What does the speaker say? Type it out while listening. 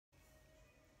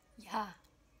Yeah,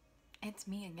 it's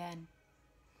me again.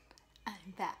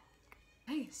 I'm back.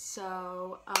 Hey,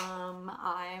 so,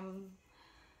 I'm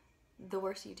the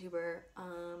worst YouTuber.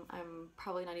 I'm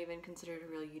probably not even considered a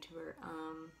real YouTuber,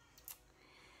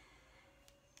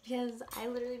 because I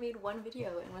literally made one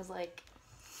video and was like,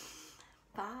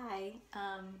 bye.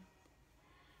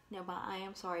 No, but I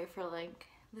am sorry for, like,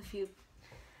 the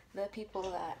people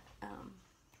that,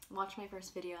 watched my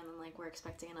first video and then, like, were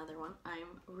expecting another one.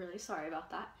 I'm really sorry about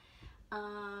that.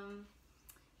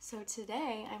 So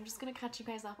today I'm just gonna catch you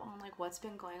guys up on like what's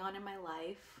been going on in my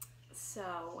life.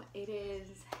 So it is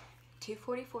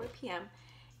 2:44 p.m.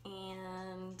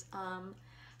 and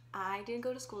I didn't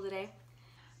go to school today.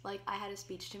 Like, I had a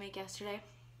speech to make yesterday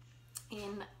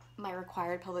in my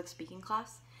required public speaking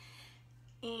class,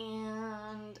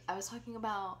 and I was talking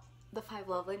about the 5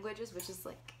 love languages, which is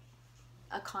like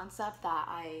a concept that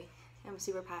I am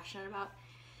super passionate about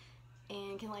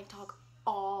and can like talk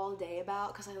all day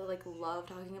about because I like love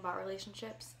talking about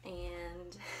relationships.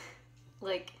 And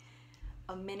like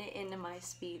a minute into my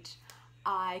speech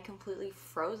I completely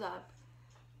froze up.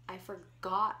 I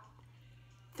forgot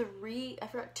 2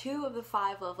 of the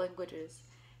 5 love languages,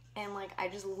 and like I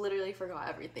just literally forgot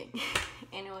everything.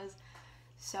 And it was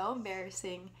so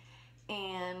embarrassing,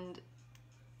 and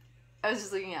I was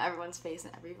just looking at everyone's face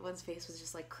and everyone's face was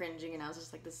just like cringing, and I was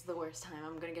just like, this is the worst time,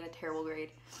 I'm gonna get a terrible grade.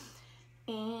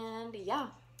 And yeah,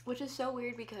 which is so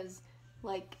weird because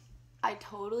like I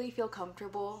totally feel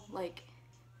comfortable like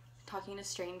talking to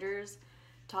strangers,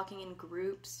 talking in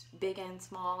groups, big and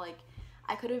small. Like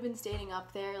I could have been standing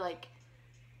up there like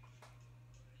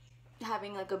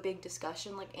having like a big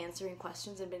discussion, like answering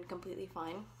questions, and been completely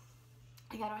fine.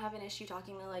 Like I don't have an issue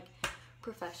talking to like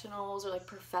professionals or like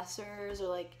professors or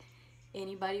like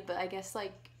anybody, but I guess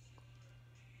like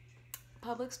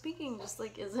public speaking just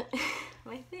like isn't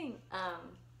my thing.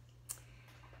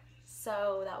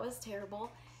 So that was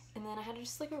terrible. And then I had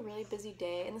just like a really busy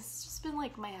day, and this has just been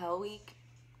like my hell week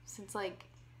since like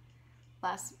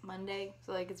last Monday.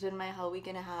 So like it's been my hell week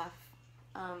and a half.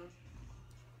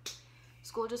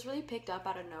 School just really picked up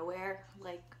out of nowhere,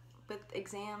 like with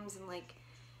exams and like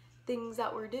things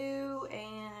that were due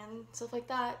and stuff like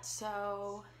that.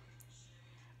 So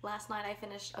last night I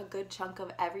finished a good chunk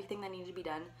of everything that needed to be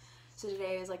done. So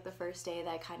today was like the first day that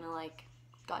I kind of like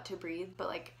got to breathe. But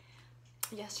like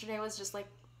yesterday was just like,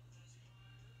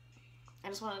 I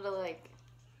just wanted to like,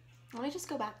 let me just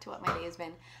go back to what my day has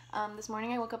been. This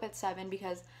morning I woke up at 7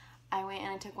 because I went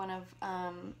and I took one of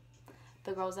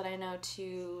the girls that I know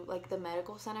to like the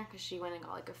medical center because she went and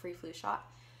got like a free flu shot.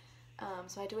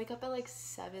 So I had to wake up at like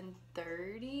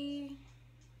 7:30.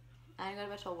 I didn't go to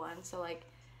bed till 1. So like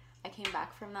I came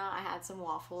back from that, I had some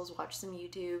waffles, watched some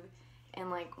YouTube, and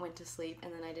like went to sleep,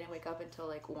 and then I didn't wake up until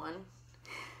like 1.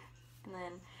 And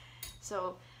then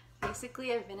so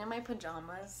basically I've been in my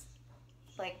pajamas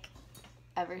like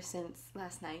ever since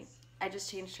last night. I just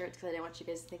changed shirts because I didn't want you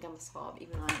guys to think I'm a slob,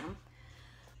 even though I am.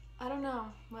 I don't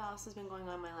know what else has been going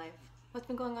on in my life. What's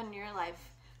been going on in your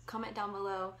life? Comment down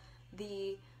below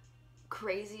the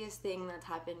craziest thing that's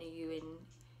happened to you in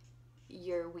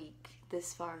your week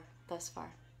thus far.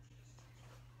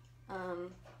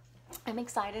 I'm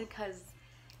excited because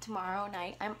tomorrow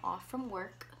night I'm off from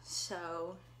work,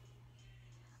 so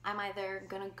I'm either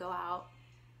gonna go out,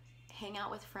 hang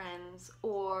out with friends,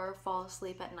 or fall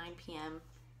asleep at 9 p.m.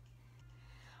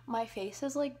 My face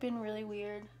has like been really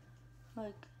weird,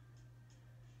 like,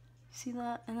 see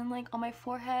that? And then like on my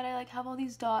forehead I like have all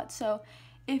these dots. So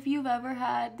if you've ever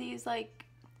had these like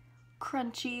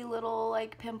crunchy little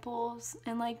like pimples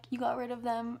and like you got rid of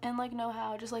them and like know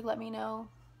how, just like let me know.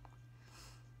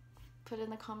 Put it in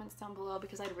the comments down below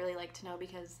because I'd really like to know,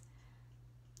 because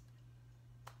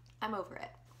I'm over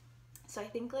it. So I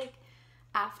think like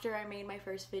after I made my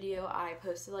first video I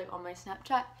posted like on my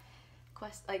Snapchat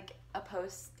like a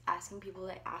post asking people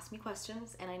to ask me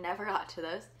questions, and I never got to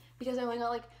those because I only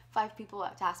got like 5 people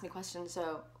to ask me questions.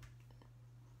 So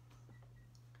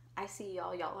I see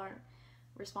y'all aren't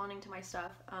responding to my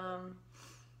stuff.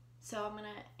 So I'm gonna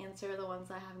answer the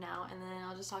ones I have now, and then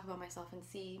I'll just talk about myself and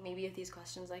see maybe if these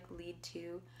questions like lead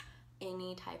to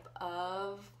any type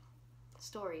of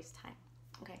stories time.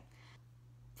 Okay.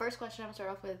 First question, I'm gonna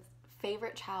start off with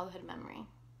favorite childhood memory.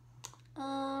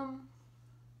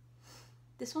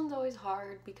 This one's always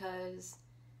hard because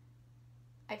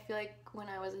I feel like when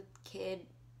I was a kid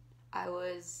I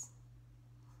was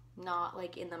not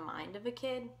like in the mind of a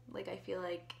kid. Like I feel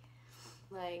like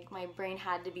my brain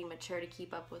had to be mature to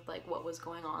keep up with like what was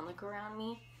going on like around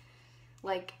me.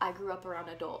 Like I grew up around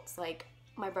adults. Like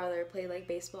my brother played like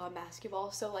baseball and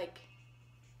basketball, so like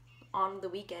on the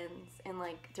weekends and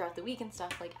like throughout the week and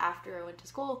stuff, like after I went to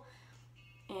school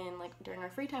and like during our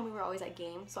free time, we were always at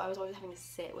games, so I was always having to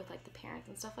sit with like the parents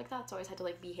and stuff like that, so I always had to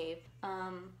like behave.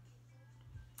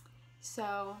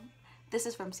 So this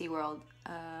is from SeaWorld.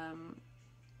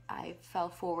 I fell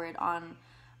forward on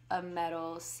a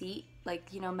metal seat,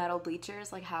 like, you know, metal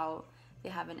bleachers, like how they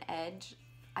have an edge.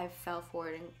 I fell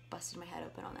forward and busted my head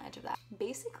open on the edge of that.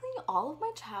 Basically, all of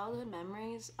my childhood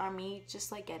memories are me just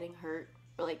like getting hurt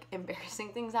or like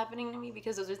embarrassing things happening to me,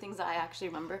 because those are things that I actually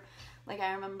remember. Like,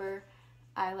 I remember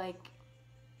I like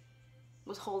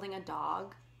was holding a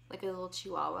dog, like a little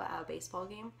chihuahua, at a baseball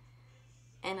game,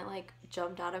 and it like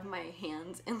jumped out of my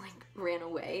hands and like ran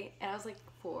away, and I was like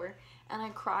 4, and I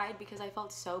cried because I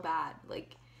felt so bad,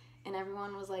 like, and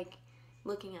everyone was like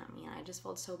looking at me and I just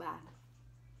felt so bad.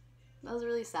 That was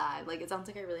really sad. Like, it sounds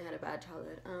like I really had a bad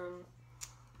childhood.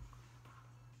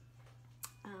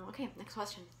 Okay, next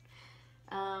question.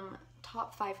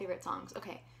 Top 5 favorite songs.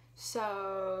 Okay,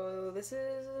 so this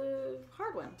is a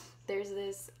hard one. There's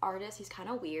this artist, he's kind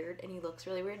of weird and he looks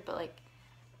really weird, but like,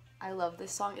 I love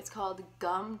this song. It's called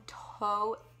Gum,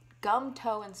 Toe,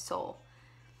 and Soul.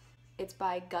 It's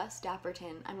by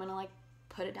Dapperton. I'm gonna like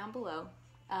put it down below.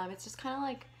 It's just kind of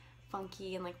like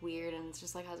funky and like weird, and it's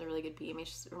just like has a really good beat. It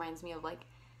just reminds me of like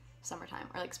summertime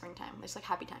or like springtime. It's like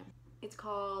happy time. It's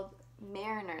called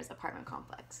Mariner's Apartment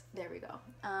Complex. There we go.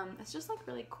 It's just like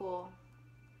really cool.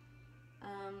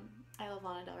 I love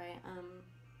Lana Del Rey.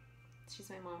 She's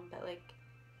my mom, but like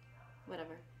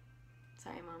whatever.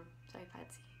 Sorry, mom. Sorry,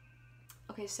 Patsy.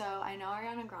 Okay, so I know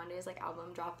Ariana Grande's like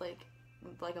album dropped like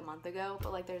a month ago,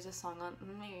 but like there's a song on,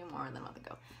 maybe more than a month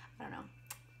ago. I don't know.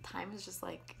 Time is just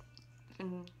like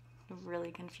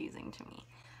really confusing to me.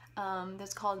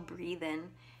 That's called Breathin.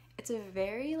 It's a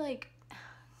very like,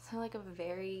 it's like a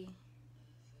very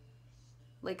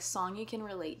like song you can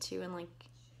relate to, and like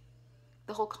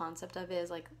the whole concept of it is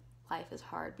like life is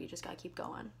hard, but you just gotta keep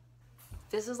going.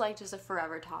 This is like just a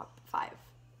forever top 5.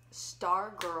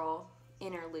 Stargirl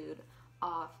Interlude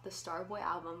off the Starboy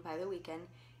album by The Weeknd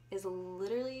is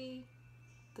literally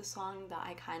the song that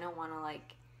I kind of want to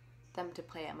like them to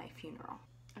play at my funeral.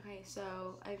 Okay,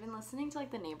 so I've been listening to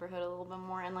like The Neighborhood a little bit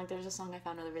more, and like there's a song I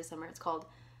found over the summer. It's called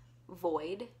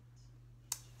Void.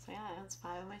 So yeah, that's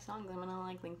 5 of my songs. I'm gonna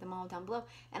like link them all down below,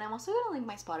 and I'm also gonna link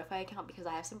my Spotify account because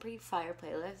I have some pretty fire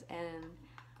playlists. And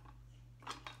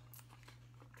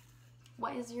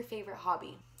what is your favorite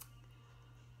hobby?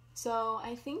 So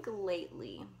I think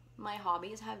lately my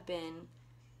hobbies have been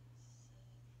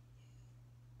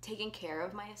taking care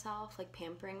of myself, like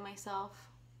pampering myself,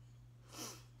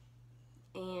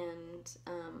 and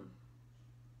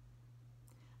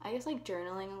I guess like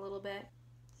journaling a little bit.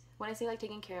 When I say like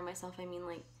taking care of myself, I mean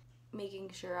like making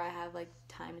sure I have like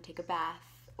time to take a bath,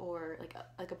 or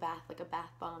like a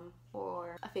bath bomb,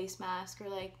 or a face mask, or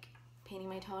like painting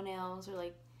my toenails, or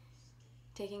like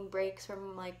taking breaks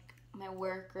from like my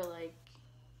work, or like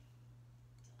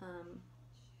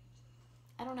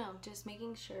I don't know, just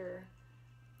making sure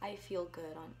I feel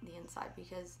good on the inside,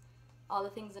 because all the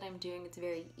things that I'm doing, it's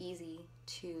very easy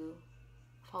to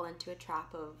fall into a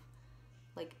trap of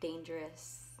like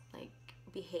dangerous like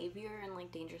behavior and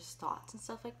like dangerous thoughts and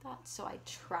stuff like that. So I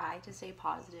try to stay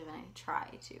positive, and I try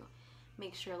to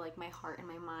make sure like my heart and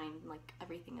my mind, like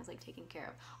everything is like taken care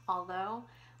of. Although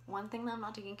one thing that I'm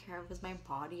not taking care of is my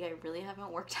body. I really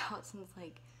haven't worked out since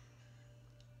like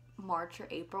March or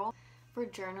April. For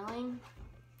journaling,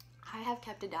 I have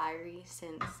kept a diary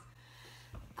since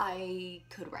I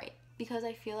could write, because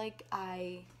I feel like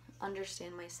I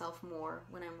understand myself more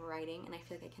when I'm writing, and I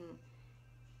feel like I can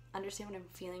understand what I'm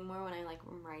feeling more when I like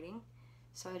am writing.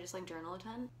 So I just like journal a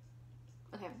ton.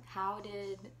 Okay, how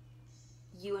did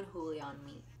you and Julian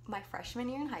meet? My freshman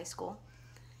year in high school,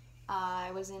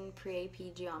 I was in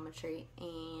pre-AP geometry,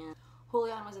 and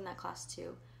Julian was in that class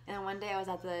too. And then one day I was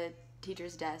at the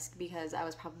teacher's desk because I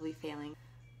was probably failing.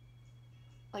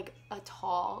 Like a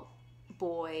tall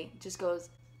boy just goes,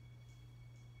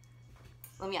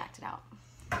 let me act it out.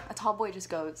 A tall boy just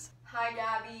goes, "Hi,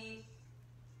 Gabby."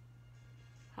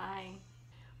 Hi.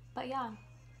 But yeah,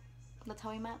 that's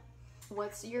how we met.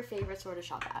 What's your favorite store to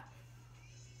shop at?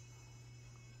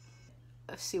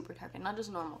 A Super Target, not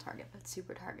just normal Target, but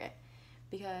Super Target,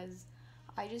 because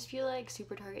I just feel like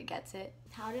Super Target gets it.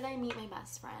 How did I meet my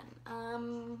best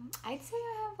friend? I'd say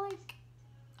I have like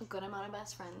a good amount of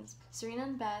best friends. Serena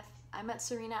and Beth. I met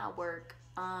Serena at work.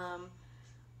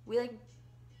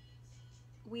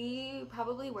 We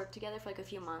probably worked together for like a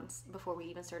few months before we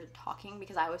even started talking,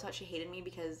 because I always thought she hated me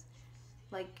because,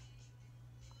 like,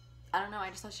 I don't know, I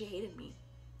just thought she hated me,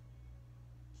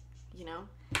 you know?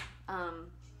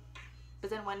 But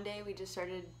then one day we just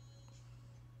started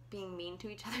being mean to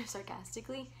each other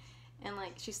sarcastically, and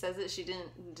like she says that she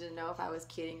didn't know if I was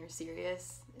kidding or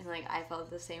serious, and like I felt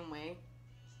the same way.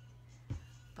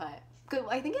 But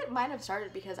I think it might have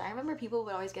started because I remember people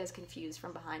would always get us confused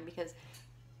from behind because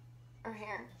her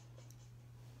hair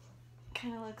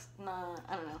kind of looks,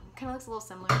 I don't know, kind of looks a little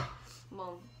similar.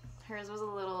 Well, hers was a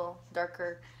little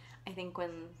darker, I think,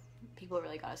 when people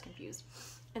really got us confused.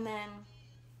 And then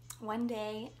one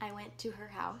day I went to her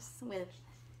house with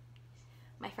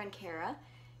my friend Kara,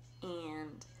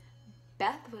 and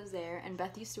Beth was there, and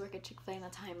Beth used to work at Chick-fil-A, and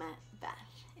that's how I met Beth.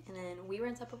 And then we were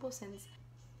inseparable since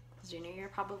junior year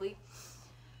probably.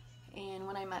 And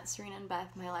when I met Serena and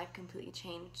Beth, my life completely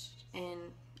changed, and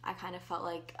I kind of felt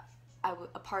like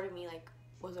a part of me like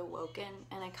was awoken,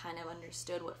 and I kind of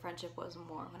understood what friendship was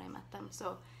more when I met them.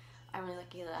 So I'm really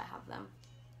lucky that I have them.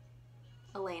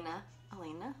 Elena,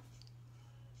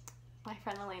 my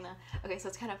friend Elena. Okay, so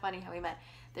it's kind of funny how we met.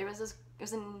 There was this, it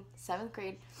was in 7th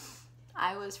grade.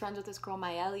 I was friends with this girl,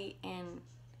 Mayeli, and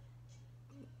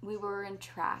we were in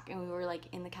track, and we were like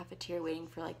in the cafeteria waiting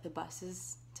for like the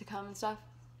buses to come and stuff.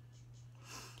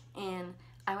 And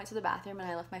I went to the bathroom and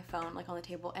I left my phone like on the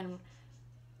table, and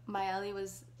Mayeli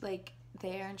was like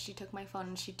there, and she took my phone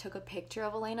and she took a picture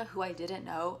of Elena, who I didn't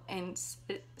know, and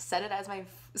set it as my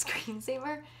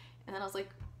screensaver. And then I was like,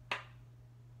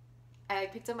 I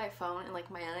picked up my phone, and like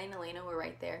Mayeli and Elena were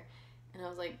right there, and I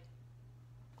was like,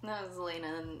 no, it was Elena.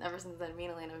 And ever since then, me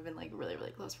and Elena have been like really,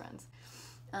 really close friends.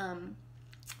 So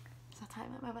that's how I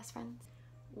met my best friends.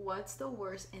 What's the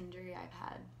worst injury I've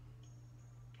had?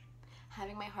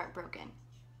 Having my heart broken.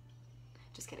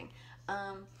 Just kidding.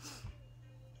 I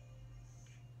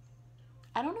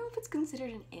don't know if it's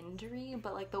considered an injury,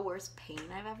 but like the worst pain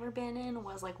I've ever been in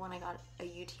was like when I got a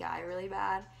UTI really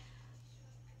bad.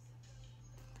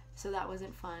 So that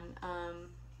wasn't fun.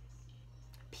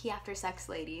 Pee after sex,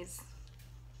 ladies.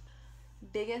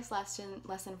 Biggest lesson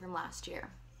from last year.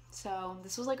 So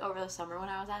this was like over the summer when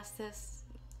I was asked this,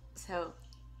 so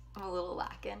I'm a little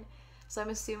lacking. So I'm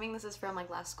assuming this is from like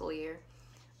last school year.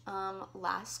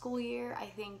 Last school year, I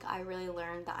think I really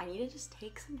learned that I need to just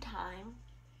take some time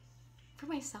for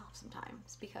myself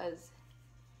sometimes, because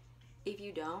if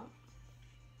you don't,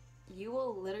 you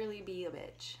will literally be a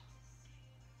bitch.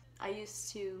 I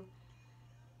used to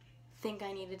think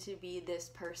I needed to be this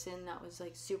person that was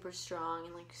like super strong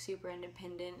and like super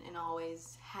independent and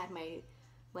always had my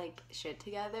like shit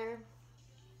together,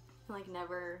 and like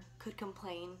never could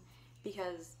complain,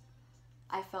 because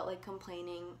I felt like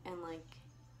complaining and like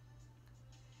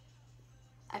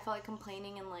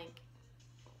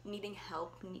needing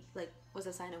help like was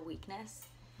a sign of weakness.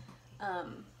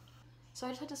 So I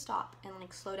just had to stop and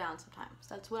like slow down sometimes.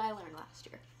 That's what I learned last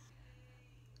year.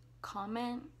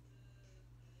 Comment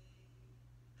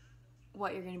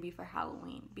what you're gonna be for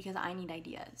Halloween, because I need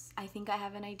ideas. I think I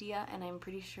have an idea and I'm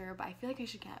pretty sure, but I feel like I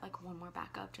should get like one more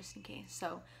backup just in case.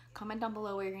 So comment down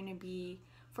below what you're gonna be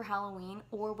for Halloween,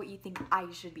 or what you think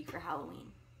I should be for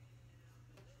Halloween.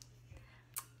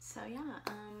 So yeah,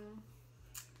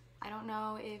 I don't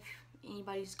know if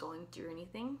anybody's going through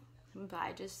anything, but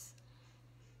I just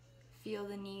feel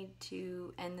the need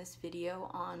to end this video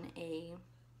on a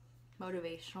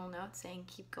motivational note saying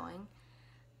keep going.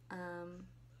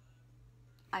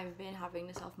 I've been having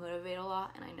to self-motivate a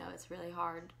lot, and I know it's really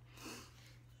hard,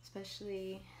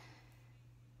 especially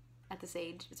at this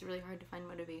age. It's really hard to find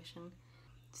motivation.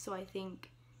 So I think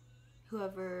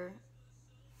whoever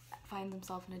finds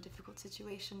himself in a difficult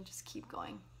situation, just keep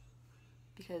going,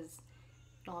 because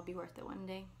it'll all be worth it one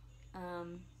day.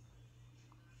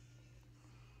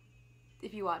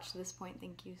 If you watched to this point,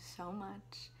 thank you so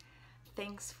much.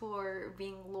 Thanks for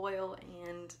being loyal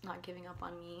and not giving up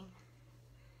on me.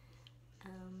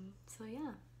 So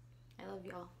yeah, I love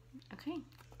y'all. Okay,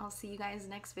 I'll see you guys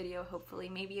next video, hopefully.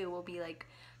 Maybe it will be like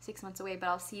 6 months away, but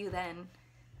I'll see you then.